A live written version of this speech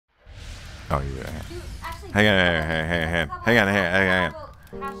Oh, yeah. Hang on.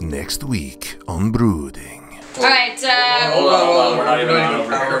 Next week on Brooding. Alright, Hold on, we're not even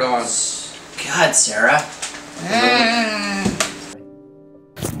powered on. God, Sara.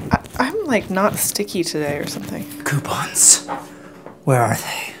 I'm like not sticky today or something. Coupons. Where are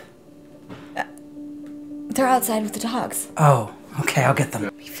they? they're outside with the dogs. Oh, okay, I'll get them.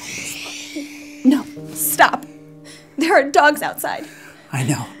 No, stop. There are dogs outside. I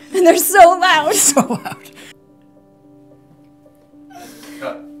know. And they're so loud. So loud.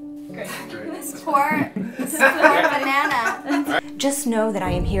 This poor banana. Just know that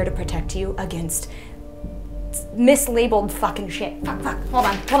I am here to protect you against mislabeled fucking shit. Fuck. Hold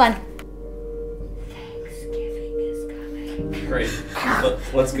on. Thanksgiving is coming. Great.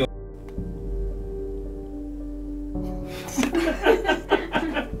 Let's go.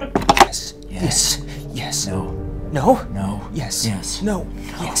 Yes. No. No? No. Yes. Yes. No.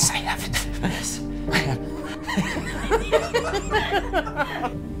 Yes, I have it. Yes. I have.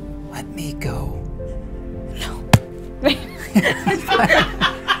 Let me go. No.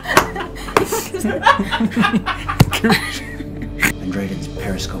 Andreden's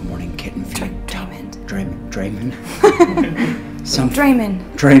Periscope morning kitten feed. Draymond.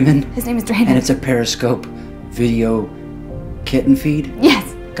 Draymond. His name is Draymond. And it's a Periscope video kitten feed? Yes.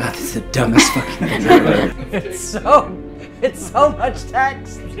 God, it's the dumbest fucking thing ever. It's so much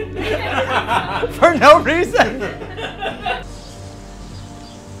text. For no reason.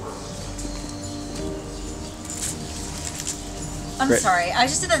 I'm sorry, I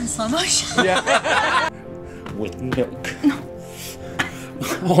just did that in slow motion. Yeah. With milk.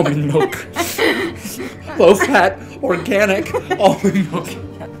 Almond milk. Low fat, organic almond milk.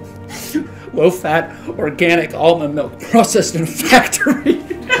 Low fat, organic almond milk processed in a factory.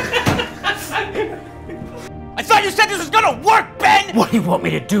 I thought you said this was gonna work, Ben! What do you want me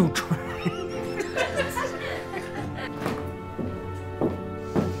to do?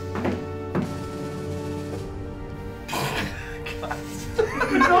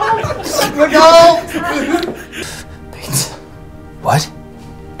 No! Pizza. What?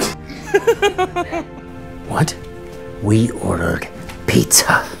 What? We ordered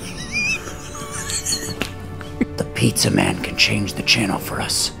pizza. The pizza man can change the channel for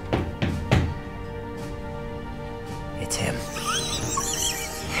us. It's him.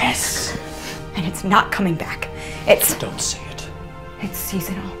 Yes. And it's not coming back. It's... Don't say it. It's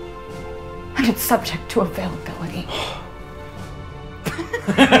seasonal. And it's subject to availability.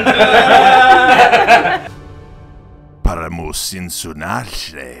 Para mo sensational,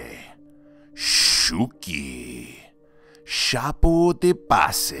 Shuki, Chapo de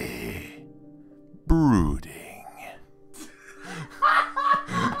Base, Brooding.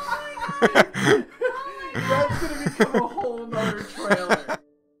 That's gonna become a whole nother trailer.